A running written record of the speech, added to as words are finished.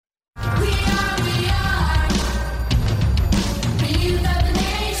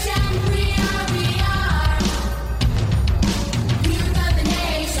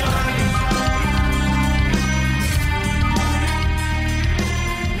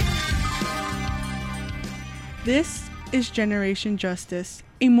This is Generation Justice,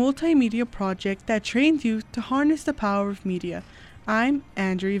 a multimedia project that trains youth to harness the power of media. I'm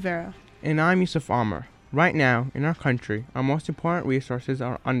Andrew Rivera. And I'm Yusuf Amr. Right now, in our country, our most important resources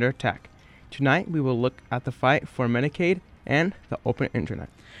are under attack. Tonight, we will look at the fight for Medicaid and the open internet.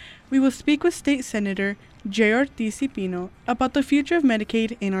 We will speak with State Senator Jerry Ortiz-Pino about the future of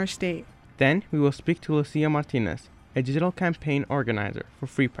Medicaid in our state. Then, we will speak to Lucia Martinez, a digital campaign organizer for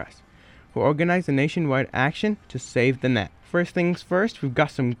Free Press, who organized a nationwide action to save the net. First things first, we've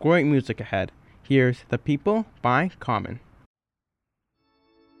got some great music ahead. Here's The People by Common.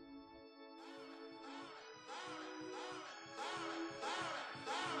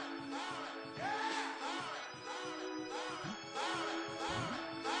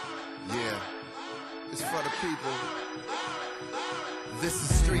 Yeah, it's for the people. This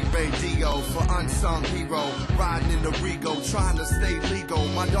is Street Radio for unsung hero. Riding in the Rego, trying to stay legal.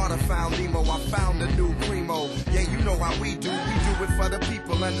 My daughter found Nemo, I found a new primo. Yeah, you know how we do. We do it for the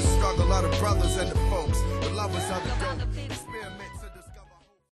people and the struggle of the brothers and the folks. The lovers of the dope. Experiment to discover.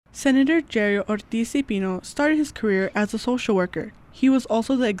 Senator Jerry Ortiz-Pino started his career as a social worker. He was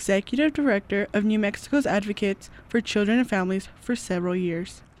also the executive director of New Mexico's Advocates for Children and Families for several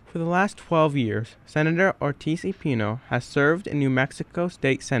years. For the last 12 years, Senator Ortiz-Pino has served in New Mexico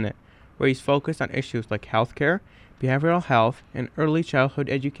State Senate, where he's focused on issues like healthcare, behavioral health, and early childhood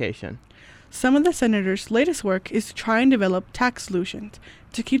education. Some of the senator's latest work is to try and develop tax solutions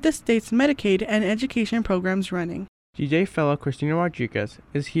to keep the state's Medicaid and education programs running. GJ fellow Cristina Rodriguez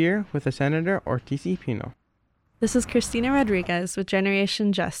is here with the Senator Ortiz-Pino. This is Cristina Rodriguez with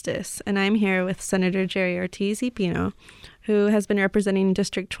Generation Justice, and I'm here with Senator Jerry Ortiz-Pino, who has been representing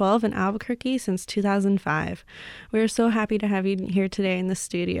District 12 in Albuquerque since 2005. We're so happy to have you here today in the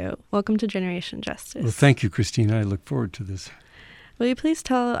studio. Welcome to Generation Justice. Well, thank you, Cristina. I look forward to this. Will you please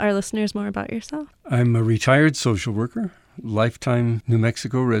tell our listeners more about yourself? I'm a retired social worker, lifetime New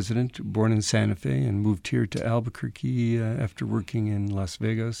Mexico resident, born in Santa Fe and moved here to Albuquerque after working in Las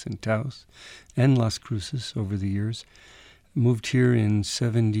Vegas and Taos and Las Cruces over the years. Moved here in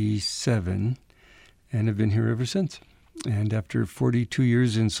 1977 and have been here ever since. And after 42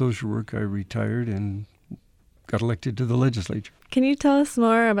 years in social work, I retired and got elected to the legislature. Can you tell us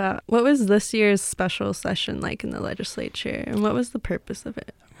more about what was this year's special session like in the legislature and what was the purpose of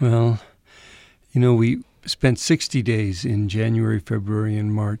it? Well, we spent 60 days in January, February,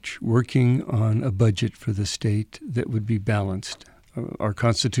 and March working on a budget for the state that would be balanced. Our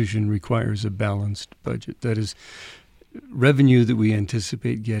Constitution requires a balanced budget. That is, revenue that we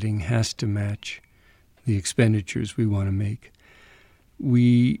anticipate getting has to match the expenditures we want to make.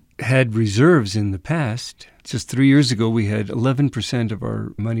 We had reserves in the past. Just 3 years ago, we had 11% of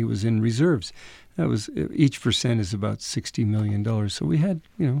our money was in reserves. That was, each percent is about $60 million. So we had,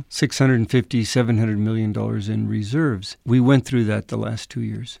 $650, $700 million in reserves. We went through that the last 2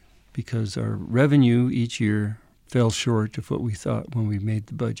 years because our revenue each year fell short of what we thought when we made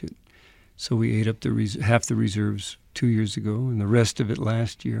the budget. So we ate up half the reserves 2 years ago and the rest of it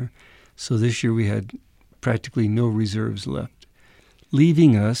last year. So this year we had practically no reserves left,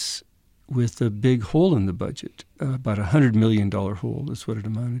 leaving us with a big hole in the budget, about a $100 million hole is what it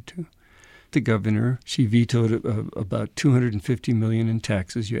amounted to. The governor, she vetoed about $250 million in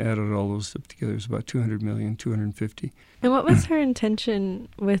taxes. You added all those up together, it's about $200 million, $250. And what was her intention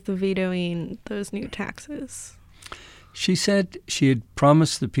with vetoing those new taxes? She said she had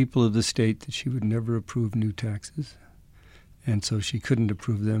promised the people of the state that she would never approve new taxes. And so she couldn't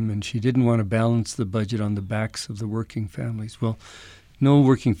approve them, and she didn't want to balance the budget on the backs of the working families. Well, no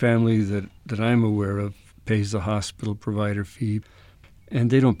working family that I'm aware of pays the hospital provider fee,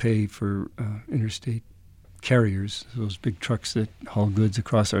 and they don't pay for interstate carriers, those big trucks that haul goods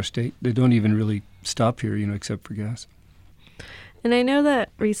across our state. They don't even really stop here, except for gas. And I know that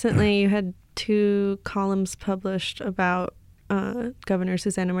recently you had 2 columns published about Governor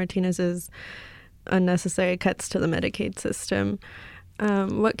Susana Martinez's unnecessary cuts to the Medicaid system.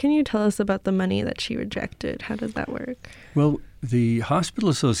 What can you tell us about the money that she rejected? How does that work? Well, the Hospital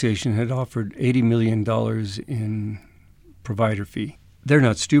Association had offered $80 million in provider fee. They're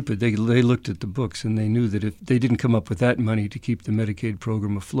not stupid. They looked at the books and they knew that if they didn't come up with that money to keep the Medicaid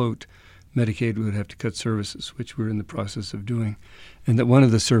program afloat, Medicaid would have to cut services, which we're in the process of doing, and that one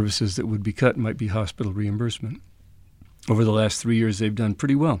of the services that would be cut might be hospital reimbursement. Over the last 3 years, they've done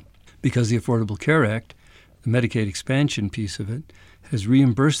pretty well because the Affordable Care Act, the Medicaid expansion piece of it, has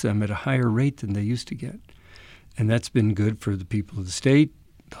reimbursed them at a higher rate than they used to get. And that's been good for the people of the state.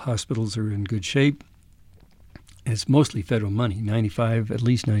 The hospitals are in good shape. And it's mostly federal money, at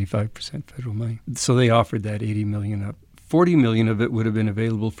least 95% federal money. So they offered that $80 million up. $40 million of it would have been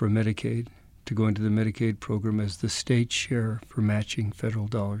available for Medicaid to go into the Medicaid program as the state share for matching federal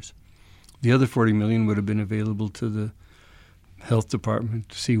dollars. The other $40 million would have been available to the Health Department,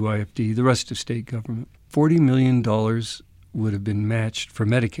 CYFD, the rest of state government. $40 million would have been matched for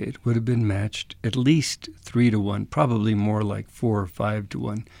Medicaid, would have been matched at least 3-1, probably more like 4 or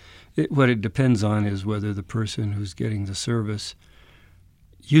 5-1. What it depends on is whether the person who's getting the service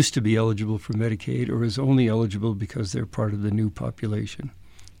used to be eligible for Medicaid or is only eligible because they're part of the new population.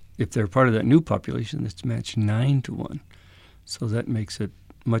 If they're part of that new population, it's matched 9-1. So that makes it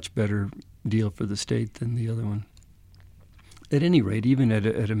much better deal for the state than the other one. At any rate, even at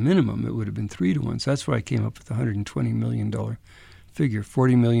a minimum, it would have been 3-1. So that's why I came up with the $120 million figure.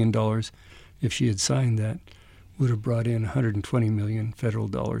 $40 million, if she had signed that, would have brought in $120 million federal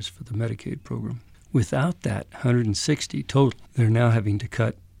dollars for the Medicaid program. Without that, 160 total. They're now having to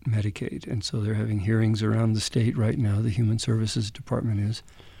cut Medicaid, and so they're having hearings around the state right now, the Human Services Department is,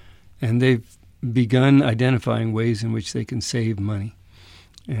 and they've begun identifying ways in which they can save money.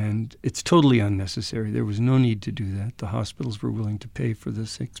 And it's totally unnecessary. There was no need to do that. The hospitals were willing to pay for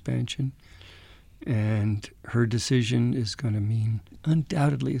this expansion. And her decision is going to mean,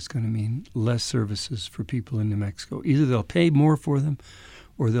 undoubtedly, it's going to mean less services for people in New Mexico. Either they'll pay more for them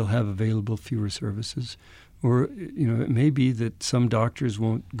or they'll have available fewer services. Or, it may be that some doctors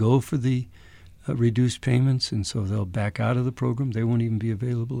won't go for the reduced payments, and so they'll back out of the program. They won't even be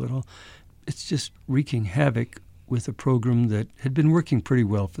available at all. It's just wreaking havoc with a program that had been working pretty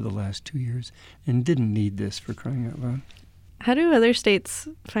well for the last 2 years and didn't need this, for crying out loud. How do other states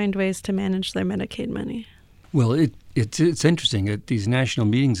find ways to manage their Medicaid money? Well, it's interesting. At these national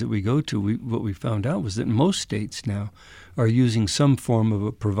meetings that we go to, what we found out was that most states now are using some form of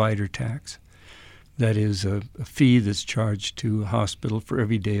a provider tax. That is a fee that's charged to a hospital for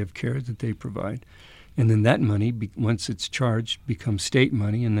every day of care that they provide. And then that money, once it's charged, becomes state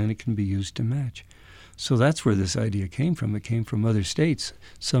money, and then it can be used to match. So that's where this idea came from. It came from other states.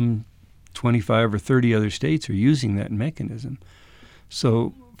 Some 25 or 30 other states are using that mechanism.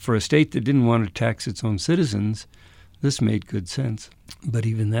 So for a state that didn't want to tax its own citizens, this made good sense. But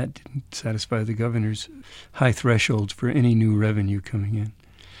even that didn't satisfy the governor's high thresholds for any new revenue coming in.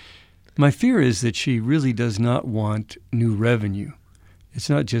 My fear is that she really does not want new revenue. It's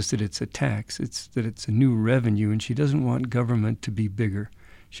not just that it's a tax, it's that it's a new revenue, and she doesn't want government to be bigger.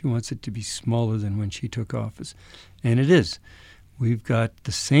 She wants it to be smaller than when she took office. And it is. We've got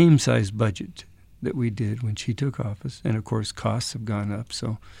the same size budget that we did when she took office. And, of course, costs have gone up,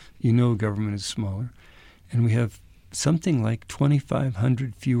 so government is smaller. And we have something like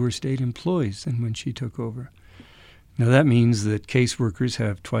 2,500 fewer state employees than when she took over. Now, that means that caseworkers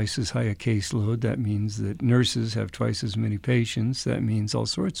have twice as high a caseload. That means that nurses have twice as many patients. That means all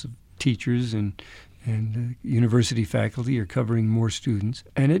sorts of teachers and university faculty are covering more students.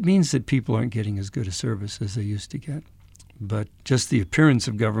 And it means that people aren't getting as good a service as they used to get. But just the appearance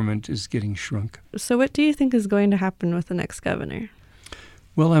of government is getting shrunk. So what do you think is going to happen with the next governor?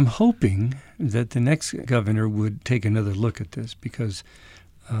 Well, I'm hoping that the next governor would take another look at this because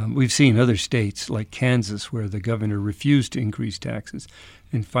we've seen other states like Kansas where the governor refused to increase taxes.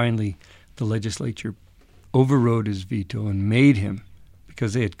 And finally, the legislature overrode his veto and made him,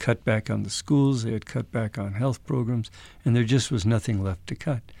 because they had cut back on the schools, they had cut back on health programs, and there just was nothing left to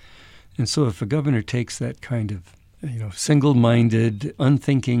cut. And so if a governor takes that kind of single-minded,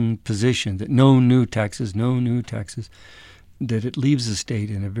 unthinking position that no new taxes, that it leaves the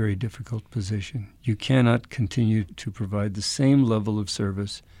state in a very difficult position. You cannot continue to provide the same level of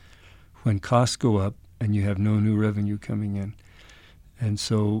service when costs go up and you have no new revenue coming in. And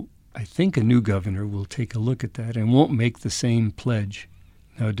so I think a new governor will take a look at that and won't make the same pledge.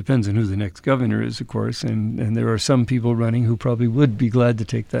 Now, it depends on who the next governor is, of course, and there are some people running who probably would be glad to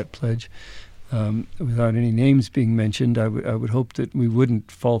take that pledge. Without any names being mentioned, I would hope that we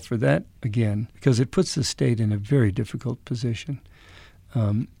wouldn't fall for that again, because it puts the state in a very difficult position.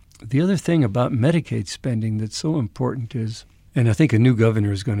 The other thing about Medicaid spending that's so important is, and I think a new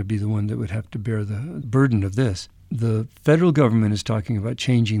governor is going to be the one that would have to bear the burden of this, the federal government is talking about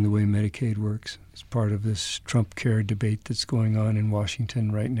changing the way Medicaid works as part of this Trump care debate that's going on in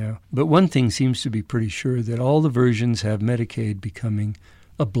Washington right now. But one thing seems to be pretty sure, that all the versions have Medicaid becoming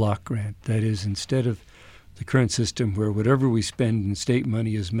a block grant. That is, instead of the current system where whatever we spend in state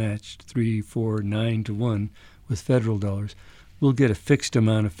money is matched 3, 4, 9-1 with federal dollars, we'll get a fixed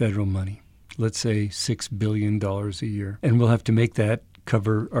amount of federal money, let's say $6 billion a year, and we'll have to make that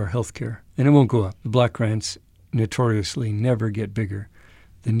cover our health care. And it won't go up. The block grants notoriously never get bigger.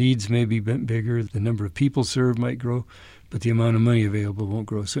 The needs may be bigger, the number of people served might grow, but the amount of money available won't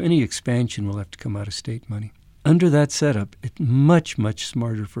grow. So any expansion will have to come out of state money. Under that setup, it's much, much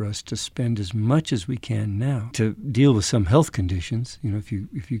smarter for us to spend as much as we can now to deal with some health conditions. If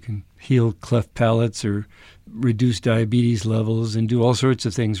you can heal cleft palates or reduce diabetes levels and do all sorts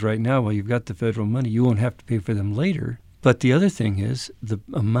of things right now while you've got the federal money, you won't have to pay for them later. But the other thing is the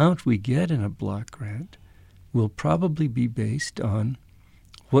amount we get in a block grant will probably be based on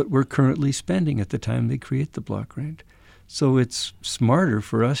what we're currently spending at the time they create the block grant. So it's smarter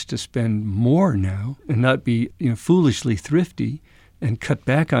for us to spend more now and not be foolishly thrifty and cut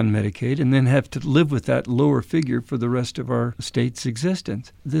back on Medicaid and then have to live with that lower figure for the rest of our state's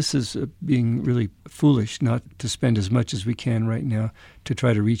existence. This is being really foolish not to spend as much as we can right now to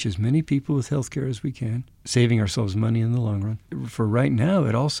try to reach as many people with health care as we can, saving ourselves money in the long run. For right now,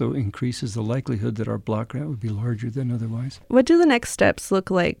 it also increases the likelihood that our block grant would be larger than otherwise. What do the next steps look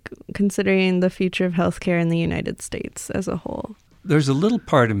like, considering the future of healthcare in the United States as a whole? There's a little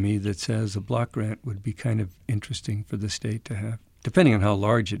part of me that says a block grant would be kind of interesting for the state to have, depending on how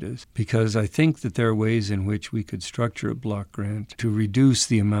large it is, because I think that there are ways in which we could structure a block grant to reduce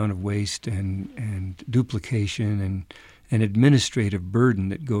the amount of waste and duplication and administrative burden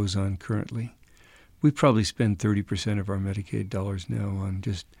that goes on currently. We probably spend 30% of our Medicaid dollars now on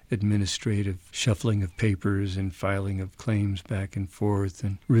just administrative shuffling of papers and filing of claims back and forth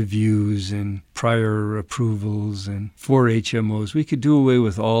and reviews and prior approvals and 4 HMOs. We could do away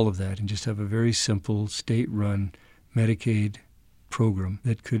with all of that and just have a very simple state-run Medicaid program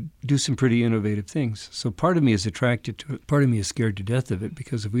that could do some pretty innovative things. So part of me is attracted to it. Part of me is scared to death of it,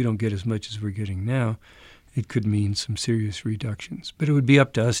 because if we don't get as much as we're getting now, it could mean some serious reductions. But it would be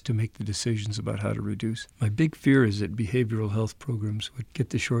up to us to make the decisions about how to reduce. My big fear is that behavioral health programs would get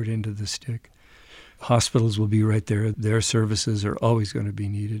the short end of the stick. Hospitals will be right there. Their services are always going to be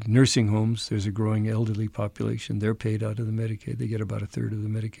needed. Nursing homes, there's a growing elderly population. They're paid out of the Medicaid. They get about a third of the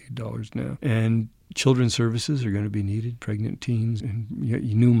Medicaid dollars now. And children's services are going to be needed, pregnant teens and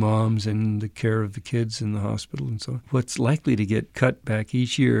new moms and the care of the kids in the hospital and so on. What's likely to get cut back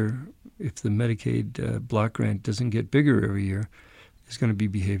each year if the Medicaid block grant doesn't get bigger every year is going to be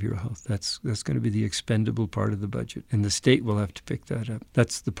behavioral health. That's going to be the expendable part of the budget, and the state will have to pick that up.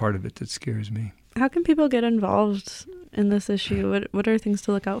 That's the part of it that scares me. How can people get involved in this issue? What are things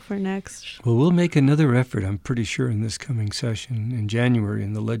to look out for next? Well, we'll make another effort, I'm pretty sure, in this coming session in January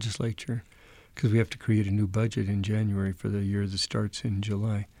in the legislature, because we have to create a new budget in January for the year that starts in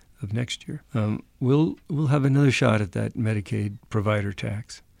July of next year. We'll have another shot at that Medicaid provider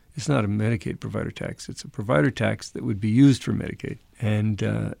tax. It's not a Medicaid provider tax. It's a provider tax that would be used for Medicaid, and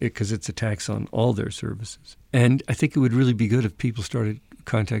because it's a tax on all their services. And I think it would really be good if people started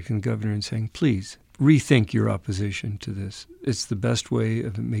contacting the governor and saying, please, rethink your opposition to this. It's the best way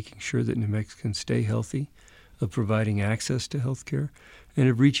of making sure that New Mexicans stay healthy, of providing access to health care, and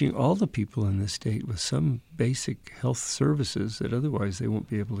of reaching all the people in the state with some basic health services that otherwise they won't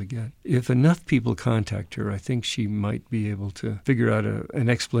be able to get. If enough people contact her, I think she might be able to figure out an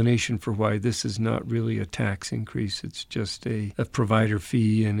explanation for why this is not really a tax increase. It's just a provider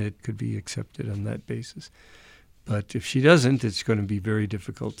fee, and it could be accepted on that basis. But if she doesn't, it's going to be very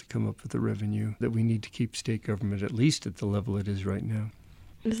difficult to come up with the revenue that we need to keep state government at least at the level it is right now.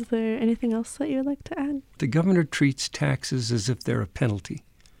 Is there anything else that you would like to add? The governor treats taxes as if they're a penalty,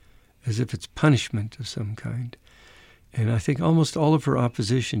 as if it's punishment of some kind. And I think almost all of her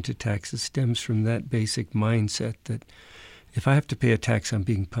opposition to taxes stems from that basic mindset that if I have to pay a tax, I'm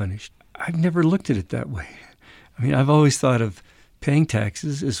being punished. I've never looked at it that way. I mean, I've always thought of paying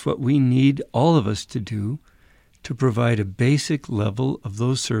taxes as what we need all of us to do to provide a basic level of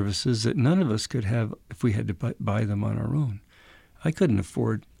those services that none of us could have if we had to buy them on our own. I couldn't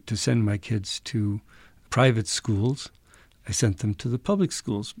afford to send my kids to private schools. I sent them to the public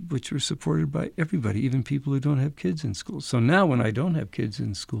schools, which were supported by everybody, even people who don't have kids in school. So now when I don't have kids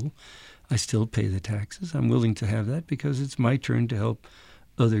in school, I still pay the taxes. I'm willing to have that because it's my turn to help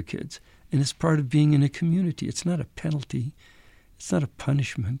other kids. And it's part of being in a community. It's not a penalty. It's not a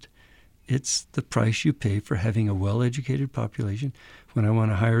punishment. It's the price you pay for having a well-educated population. When I want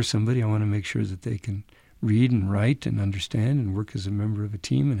to hire somebody, I want to make sure that they can read and write and understand and work as a member of a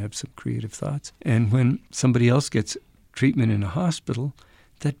team and have some creative thoughts. And when somebody else gets treatment in a hospital,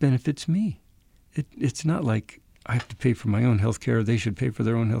 that benefits me. It's not like I have to pay for my own health care, they should pay for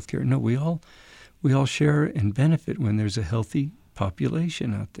their own health care. No, we all share and benefit when there's a healthy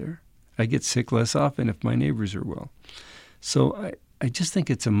population out there. I get sick less often if my neighbors are well. So I just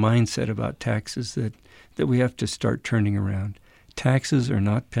think it's a mindset about taxes that we have to start turning around. Taxes are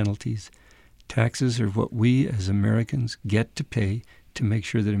not penalties. Taxes are what we as Americans get to pay to make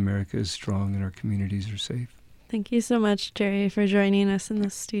sure that America is strong and our communities are safe. Thank you so much, Jerry, for joining us in the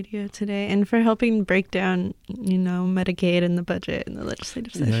studio today and for helping break down, Medicaid and the budget and the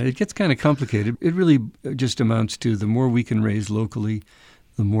legislative session. Yeah, it gets kind of complicated. It really just amounts to the more we can raise locally,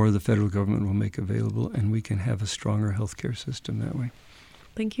 the more the federal government will make available, and we can have a stronger healthcare system that way.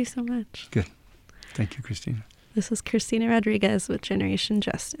 Thank you so much. Good. Thank you, Christina. This is Christina Rodriguez with Generation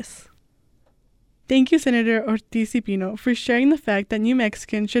Justice. Thank you, Senator Ortiz y Pino, for sharing the fact that New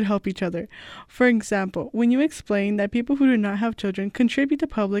Mexicans should help each other. For example, when you explain that people who do not have children contribute to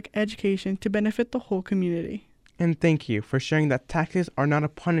public education to benefit the whole community. And thank you for sharing that taxes are not a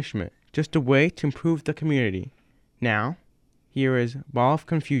punishment, just a way to improve the community. Now, here is Ball of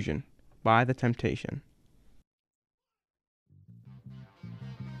Confusion by The Temptation.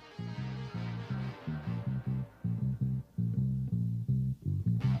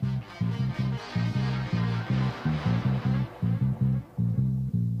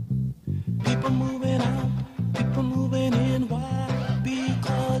 People moving out, people moving in. Why?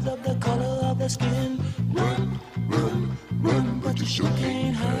 Because of the color of their skin. Run, run, run, but you sure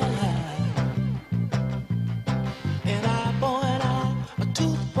can't hide. An eye for an eye, a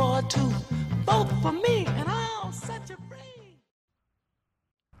tooth for a tooth. Vote for me and I'll set you free.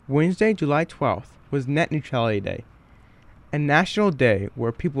 Wednesday, July 12th was Net Neutrality Day, a national day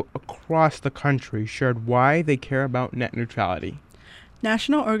where people across the country shared why they care about net neutrality.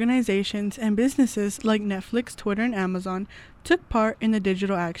 National organizations and businesses like Netflix, Twitter, and Amazon took part in the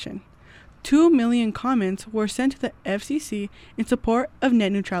digital action. 2 million comments were sent to the FCC in support of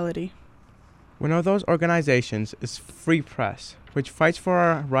net neutrality. One of those organizations is Free Press, which fights for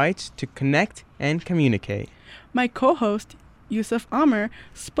our rights to connect and communicate. My co-host, Yusuf Amer,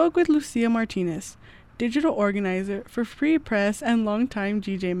 spoke with Lucia Martinez, digital organizer for Free Press and longtime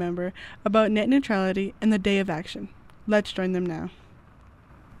GJ member, about net neutrality and the Day of Action. Let's join them now.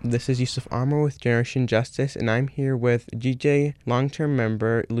 This is Yusuf Amer with Generation Justice, and I'm here with GJ long-term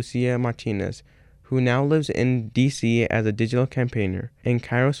member Lucia Martinez, who now lives in D.C. as a digital campaigner and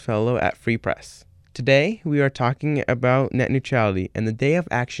Kairos Fellow at Free Press. Today, we are talking about net neutrality and the Day of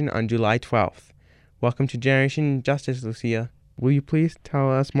Action on July 12th. Welcome to Generation Justice, Lucia. Will you please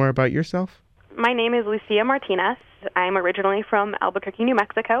tell us more about yourself? My name is Lucia Martinez. I'm originally from Albuquerque, New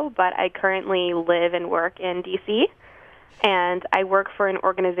Mexico, but I currently live and work in D.C., and I work for an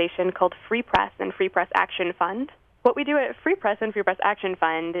organization called Free Press and Free Press Action Fund. What we do at Free Press and Free Press Action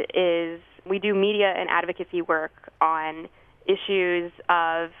Fund is we do media and advocacy work on issues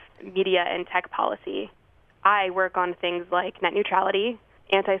of media and tech policy. I work on things like net neutrality,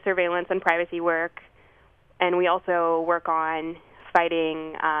 anti-surveillance and privacy work, and we also work on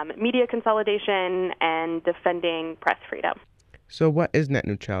fighting media consolidation and defending press freedom. So what is net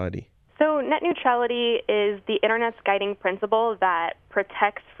neutrality? So net neutrality is the Internet's guiding principle that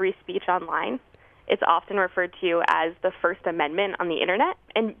protects free speech online. It's often referred to as the First Amendment on the Internet.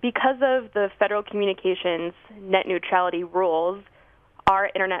 And because of the federal communications net neutrality rules, our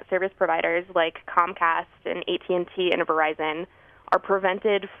Internet service providers like Comcast and AT&T and Verizon are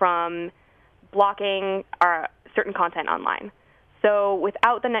prevented from blocking certain content online. So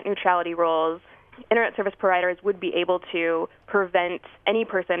without the net neutrality rules, Internet service providers would be able to prevent any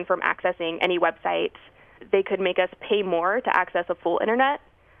person from accessing any website. They could make us pay more to access a full Internet.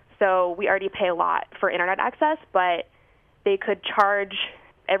 So we already pay a lot for Internet access, but they could charge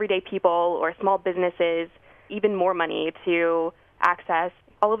everyday people or small businesses even more money to access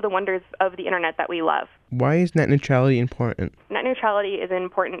all of the wonders of the Internet that we love. Why is net neutrality important? Net neutrality is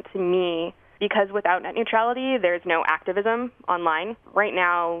important to me because without net neutrality, there's no activism online. Right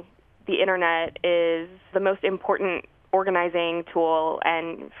now, the Internet is the most important organizing tool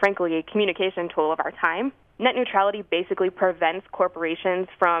and, frankly, communication tool of our time. Net neutrality basically prevents corporations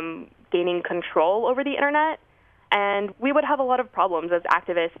from gaining control over the Internet, and we would have a lot of problems as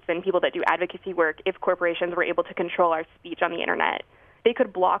activists and people that do advocacy work if corporations were able to control our speech on the Internet. They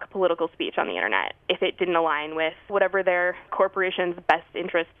could block political speech on the Internet if it didn't align with whatever their corporation's best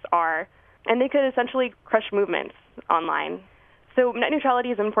interests are, and they could essentially crush movements online. So net neutrality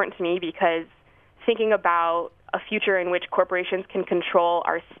is important to me because thinking about a future in which corporations can control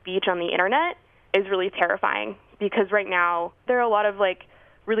our speech on the Internet is really terrifying, because right now there are a lot of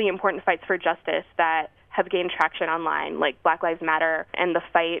really important fights for justice that have gained traction online, like Black Lives Matter and the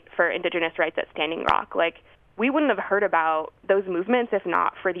fight for Indigenous rights at Standing Rock. We wouldn't have heard about those movements if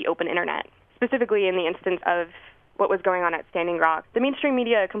not for the open Internet. Specifically in the instance of what was going on at Standing Rock, the mainstream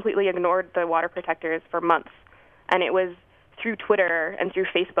media completely ignored the water protectors for months, and it was through Twitter and through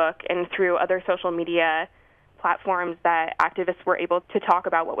Facebook and through other social media platforms that activists were able to talk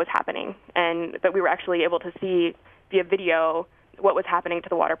about what was happening, and that we were actually able to see via video what was happening to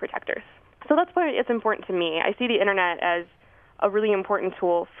the water protectors. So that's why it's important to me. I see the internet as a really important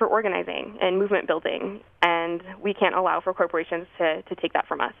tool for organizing and movement building, and we can't allow for corporations to take that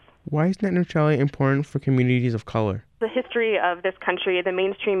from us. Why is net neutrality important for communities of color? The history of this country, the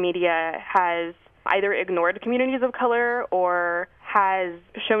mainstream media has either ignored communities of color or has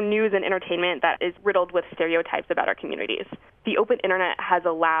shown news and entertainment that is riddled with stereotypes about our communities. The open internet has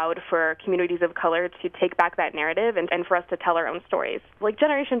allowed for communities of color to take back that narrative and for us to tell our own stories. Like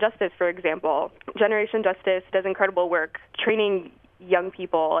Generation Justice, for example. Generation Justice does incredible work training young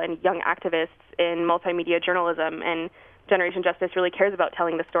people and young activists in multimedia journalism, and Generation Justice really cares about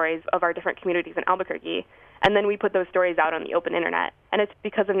telling the stories of our different communities in Albuquerque. And then we put those stories out on the open internet. And it's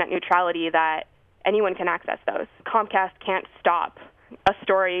because of net neutrality that anyone can access those. Comcast can't stop a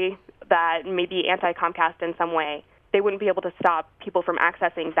story that may be anti-Comcast in some way. They wouldn't be able to stop people from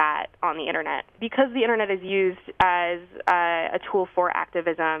accessing that on the internet. Because the internet is used as a tool for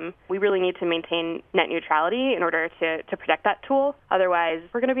activism, we really need to maintain net neutrality in order to protect that tool. Otherwise,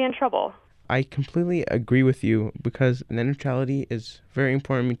 we're going to be in trouble. I completely agree with you because net neutrality is very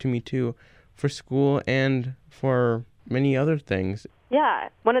important to me too, for school and for many other things. Yeah,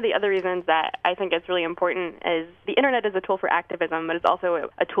 one of the other reasons that I think it's really important is the internet is a tool for activism, but it's also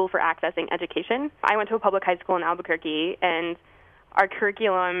a tool for accessing education. I went to a public high school in Albuquerque, and our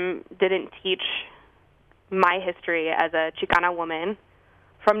curriculum didn't teach my history as a Chicana woman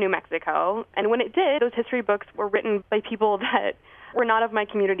from New Mexico. And when it did, those history books were written by people that were not of my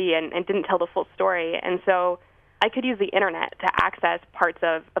community and didn't tell the full story. And so I could use the internet to access parts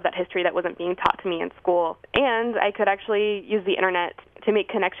of that history that wasn't being taught to me in school. And I could actually use the internet to make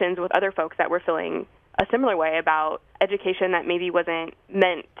connections with other folks that were feeling a similar way about education that maybe wasn't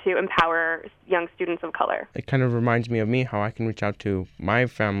meant to empower young students of color. It kind of reminds me of me, how I can reach out to my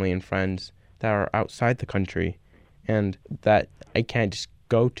family and friends that are outside the country and that I can't just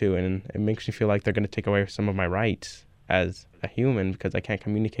go to, and it makes me feel like they're going to take away some of my rights as a human because I can't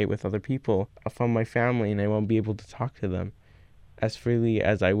communicate with other people from my family and I won't be able to talk to them as freely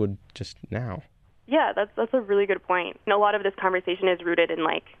as I would just now. Yeah, that's a really good point. And a lot of this conversation is rooted in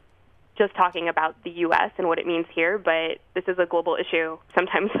just talking about the U.S. and what it means here, but this is a global issue.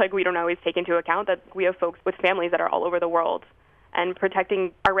 Sometimes we don't always take into account that we have folks with families that are all over the world. And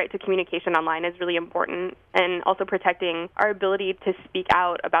protecting our right to communication online is really important. And also protecting our ability to speak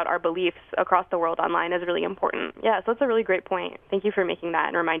out about our beliefs across the world online is really important. Yeah, so that's a really great point. Thank you for making that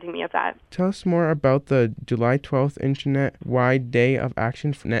and reminding me of that. Tell us more about the July 12th Internet-wide Day of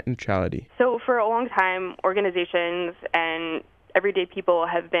Action for Net Neutrality. So for a long time, organizations and everyday people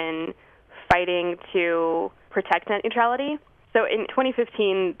have been fighting to protect net neutrality. So in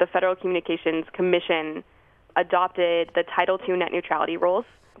 2015, the Federal Communications Commission adopted the Title II net neutrality rules,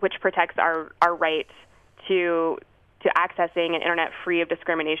 which protects our right to accessing an internet free of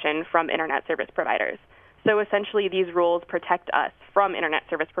discrimination from internet service providers. So essentially, these rules protect us from internet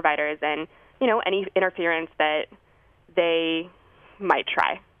service providers and, any interference that they might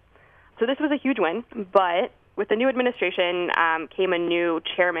try. So this was a huge win, but with the new administration came a new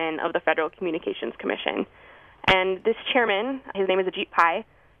chairman of the Federal Communications Commission. And this chairman, his name is Ajit Pai,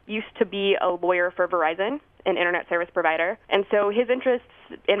 used to be a lawyer for Verizon, an internet service provider. And so his interests,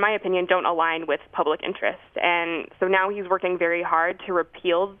 in my opinion, don't align with public interest. And so now he's working very hard to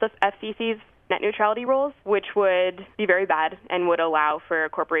repeal the FCC's net neutrality rules, which would be very bad and would allow for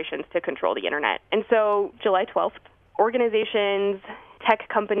corporations to control the internet. And so July 12th, organizations, tech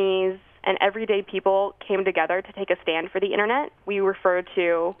companies, and everyday people came together to take a stand for the internet. We refer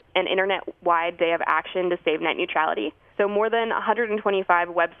to an internet-wide day of action to save net neutrality. So more than 125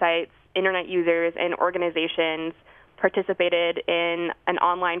 websites, internet users, and organizations participated in an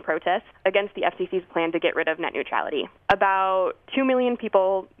online protest against the FCC's plan to get rid of net neutrality. About 2 million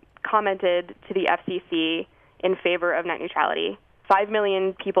people commented to the FCC in favor of net neutrality. 5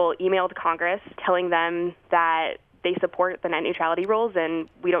 million people emailed Congress telling them that they support the net neutrality rules and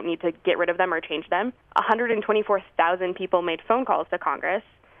we don't need to get rid of them or change them. 124,000 people made phone calls to Congress,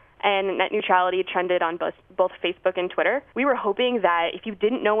 and net neutrality trended on both Facebook and Twitter. We were hoping that if you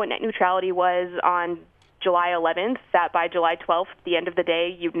didn't know what net neutrality was on July 11th, that by July 12th, the end of the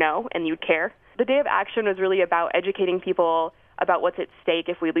day, you'd know and you'd care. The Day of Action was really about educating people about what's at stake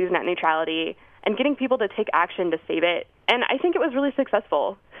if we lose net neutrality and getting people to take action to save it. And I think it was really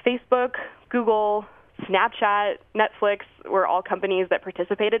successful. Facebook, Google, Snapchat, Netflix were all companies that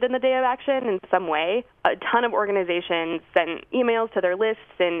participated in the Day of Action in some way. A ton of organizations sent emails to their lists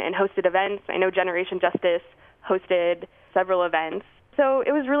and hosted events. I know Generation Justice hosted several events. So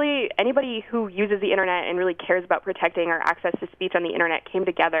it was really anybody who uses the internet and really cares about protecting our access to speech on the internet came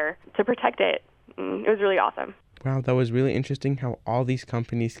together to protect it. It was really awesome. Wow, that was really interesting how all these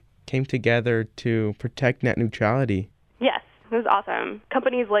companies came together to protect net neutrality. Yes, it was awesome.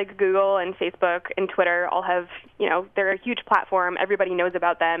 Companies like Google and Facebook and Twitter all have, they're a huge platform. Everybody knows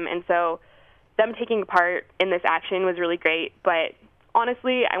about them. And so them taking part in this action was really great. But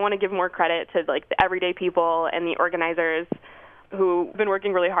honestly, I want to give more credit to the everyday people and the organizers who've been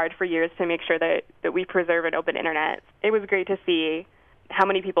working really hard for years to make sure that we preserve an open internet. It was great to see how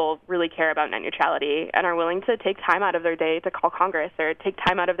many people really care about net neutrality and are willing to take time out of their day to call Congress or take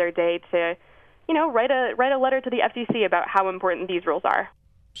time out of their day to, write a letter to the FCC about how important these rules are.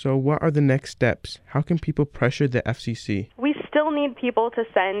 So what are the next steps? How can people pressure the FCC? We still need people to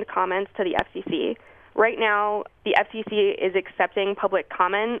send comments to the FCC. Right now, the FCC is accepting public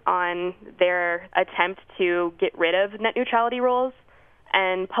comment on their attempt to get rid of net neutrality rules,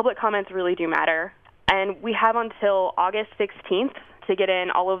 and public comments really do matter. And we have until August 16th to get in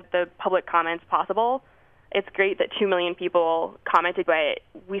all of the public comments possible. It's great that 2 million people commented, but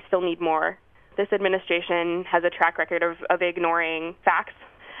we still need more. This administration has a track record of ignoring facts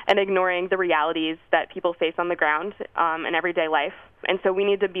and ignoring the realities that people face on the ground in everyday life. And so we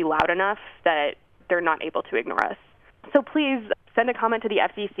need to be loud enough that they're not able to ignore us. So please send a comment to the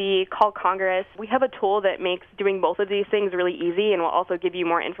FCC, call Congress. We have a tool that makes doing both of these things really easy and will also give you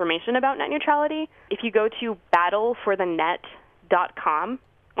more information about net neutrality. If you go to battleforthenet.com,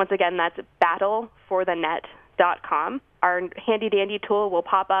 once again, that's battleforthenet.com, our handy-dandy tool will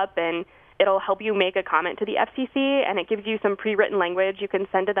pop up and it'll help you make a comment to the FCC, and it gives you some pre-written language. You can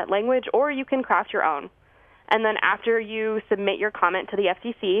send it that language, or you can craft your own. And then after you submit your comment to the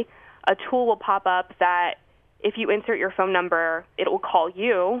FCC, a tool will pop up that if you insert your phone number, it will call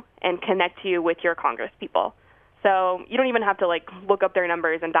you and connect you with your Congress people. So you don't even have to look up their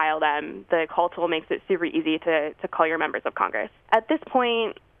numbers and dial them. The call tool makes it super easy to call your members of Congress. At this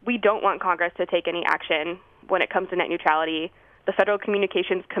point, we don't want Congress to take any action when it comes to net neutrality. The Federal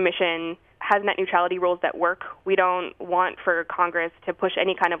Communications Commission has net neutrality rules that work. We don't want for Congress to push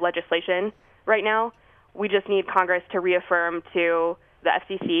any kind of legislation right now. We just need Congress to reaffirm to the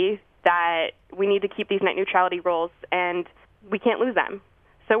FCC that we need to keep these net neutrality rules and we can't lose them.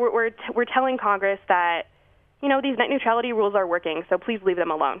 So we're telling Congress that, these net neutrality rules are working, so please leave them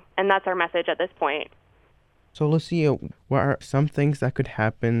alone. And that's our message at this point. So Lucia, what are some things that could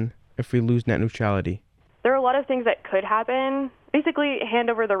happen if we lose net neutrality? There are a lot of things that could happen. Basically, hand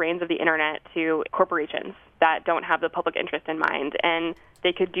over the reins of the internet to corporations that don't have the public interest in mind. And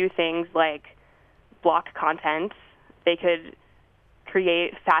they could do things like block content. They could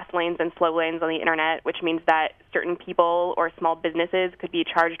create fast lanes and slow lanes on the internet, which means that certain people or small businesses could be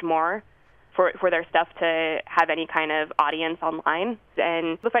charged more for their stuff to have any kind of audience online.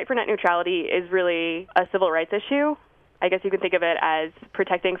 And the fight for net neutrality is really a civil rights issue. I guess you can think of it as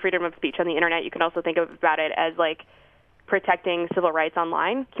protecting freedom of speech on the internet. You can also think about it as protecting civil rights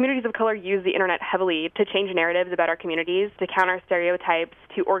online. Communities of color use the internet heavily to change narratives about our communities, to counter stereotypes,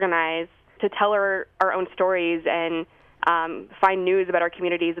 to organize, to tell our own stories and find news about our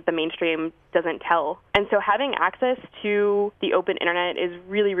communities that the mainstream doesn't tell. And so having access to the open internet is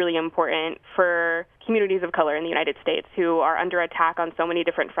really, really important for communities of color in the United States who are under attack on so many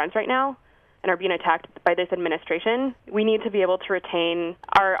different fronts right now and are being attacked by this administration. We need to be able to retain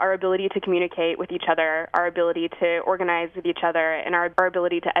our ability to communicate with each other, our ability to organize with each other, and our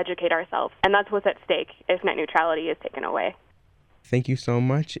ability to educate ourselves. And that's what's at stake if net neutrality is taken away. Thank you so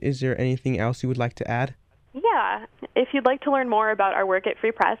much. Is there anything else you would like to add? Yeah. If you'd like to learn more about our work at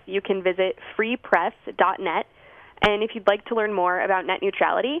Free Press, you can visit freepress.net. And if you'd like to learn more about net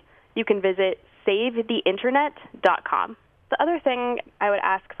neutrality, you can visit savetheinternet.com. The other thing I would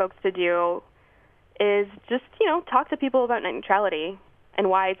ask folks to do is just, talk to people about net neutrality and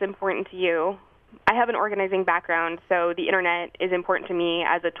why it's important to you. I have an organizing background, so the internet is important to me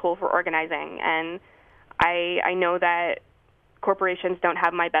as a tool for organizing. And I know that corporations don't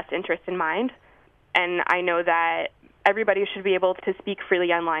have my best interest in mind. And I know that everybody should be able to speak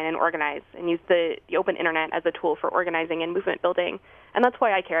freely online and organize and use the open internet as a tool for organizing and movement building. And that's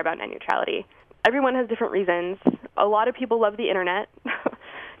why I care about net neutrality. Everyone has different reasons. A lot of people love the internet.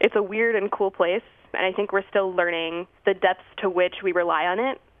 It's a weird and cool place, and I think we're still learning the depths to which we rely on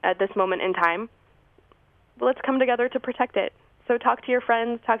it at this moment in time. But let's come together to protect it. So talk to your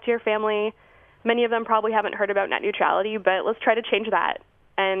friends, talk to your family. Many of them probably haven't heard about net neutrality, but let's try to change that.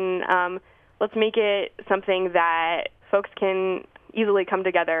 And let's make it something that folks can easily come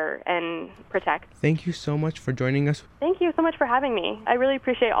together and protect. Thank you so much for joining us. Thank you so much for having me. I really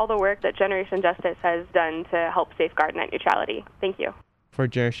appreciate all the work that Generation Justice has done to help safeguard net neutrality. Thank you. For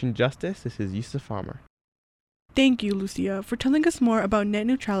Generation Justice, this is Yusuf Farmer. Thank you, Lucia, for telling us more about net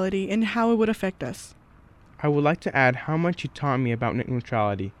neutrality and how it would affect us. I would like to add how much you taught me about net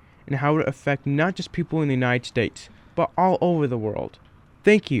neutrality and how it would affect not just people in the United States, but all over the world.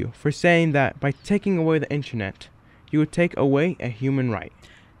 Thank you for saying that by taking away the internet, you would take away a human right.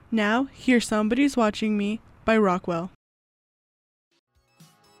 Now, here's Somebody's Watching Me by Rockwell.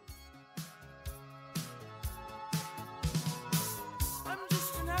 I'm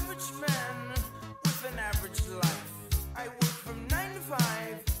just an average man with an average life. I work from 9 to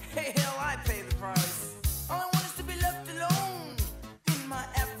 5. Hey, hell, I pay the price. All I want is to be left alone in my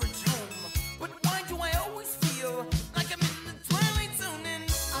average home. But why do I always feel like I'm in the twilight zone? And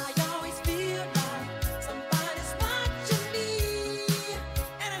I always feel like somebody's watching me.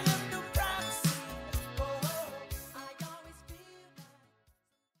 And I have no privacy. Oh, I always feel like...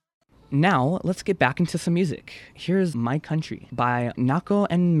 Now, let's get back into some music. Here's My Country by Nako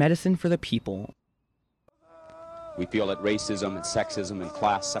and Medicine for the People. We feel that racism and sexism and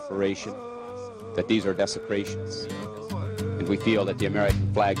class separation, that these are desecrations. And we feel that the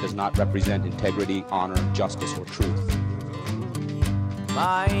American flag does not represent integrity, honor, justice, or truth.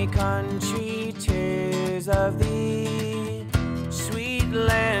 My country, 'tis of thee, sweet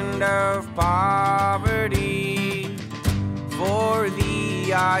land of poverty. For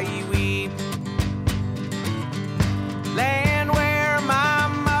thee I weep, land where my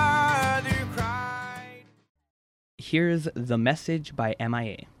mother cried. Here's The Message by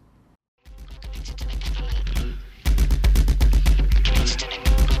MIA.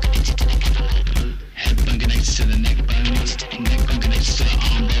 Head bone connects to the neck bone, neck bone connects to the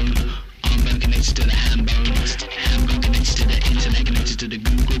arm bone connects to the hand bone connects to the internet, connected to the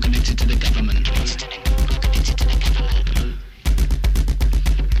Google, connected to the government.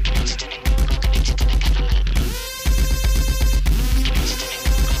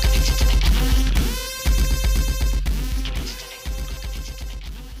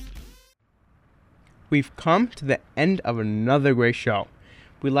 We've come to the end of another great show.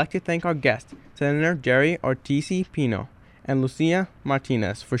 We'd like to thank our guests, Senator Jerry Ortiz Pino and Lucia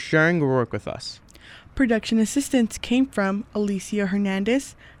Martinez, for sharing their work with us. Production assistance came from Alicia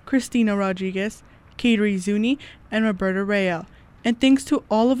Hernandez, Christina Rodriguez, Kateri Zuni, and Roberta Rael. And thanks to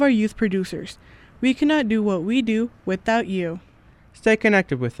all of our youth producers. We cannot do what we do without you. Stay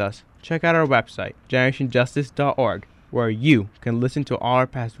connected with us. Check out our website, generationjustice.org, where you can listen to all our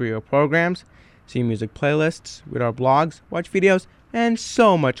past radio programs, see music playlists, read our blogs, watch videos, and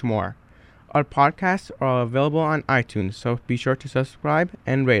so much more. Our podcasts are available on iTunes, so be sure to subscribe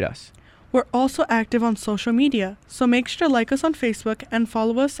and rate us. We're also active on social media, so make sure to like us on Facebook and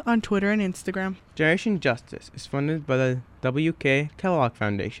follow us on Twitter and Instagram. Generation Justice is funded by the W.K. Kellogg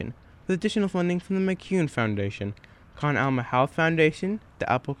Foundation, with additional funding from the McCune Foundation, Con Alma Health Foundation, the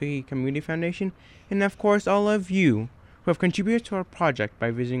Albuquerque Community Foundation, and of course all of you who have contributed to our project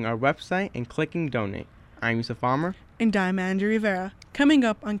by visiting our website and clicking donate. I'm Yusuf Farmer. And I'm Andrew Rivera. Coming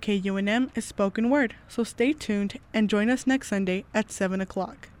up on KUNM is Spoken Word, so stay tuned and join us next Sunday at 7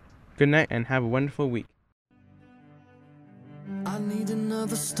 o'clock. Good night and have a wonderful week. I need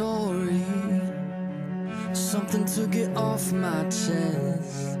another story, something to get off my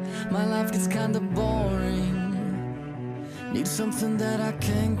chest. My life gets kinda boring, need something that I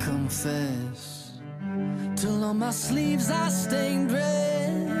can confess. Till on my sleeves I stained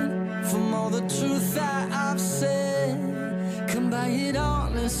red from all the truth that I've said. Come by it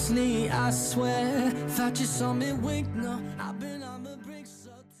honestly, I swear. Thought you saw me wink, no, I've been on the brink, so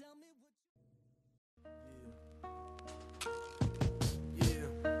tell me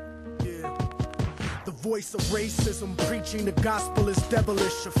The voice of racism, preaching the gospel is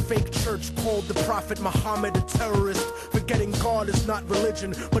devilish. A fake church called the Prophet Muhammad a terrorist. Forgetting God is not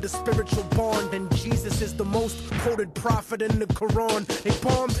religion, but a spiritual bond. And Jesus is the most quoted prophet in the Quran. They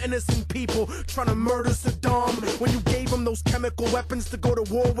bombed innocent people, trying to murder Saddam. When you gave them those chemical weapons to go to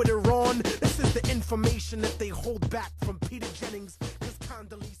war with Iran. This is the information that they hold back from Peter Jennings, 'cause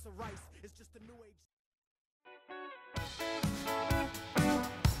Condoleezza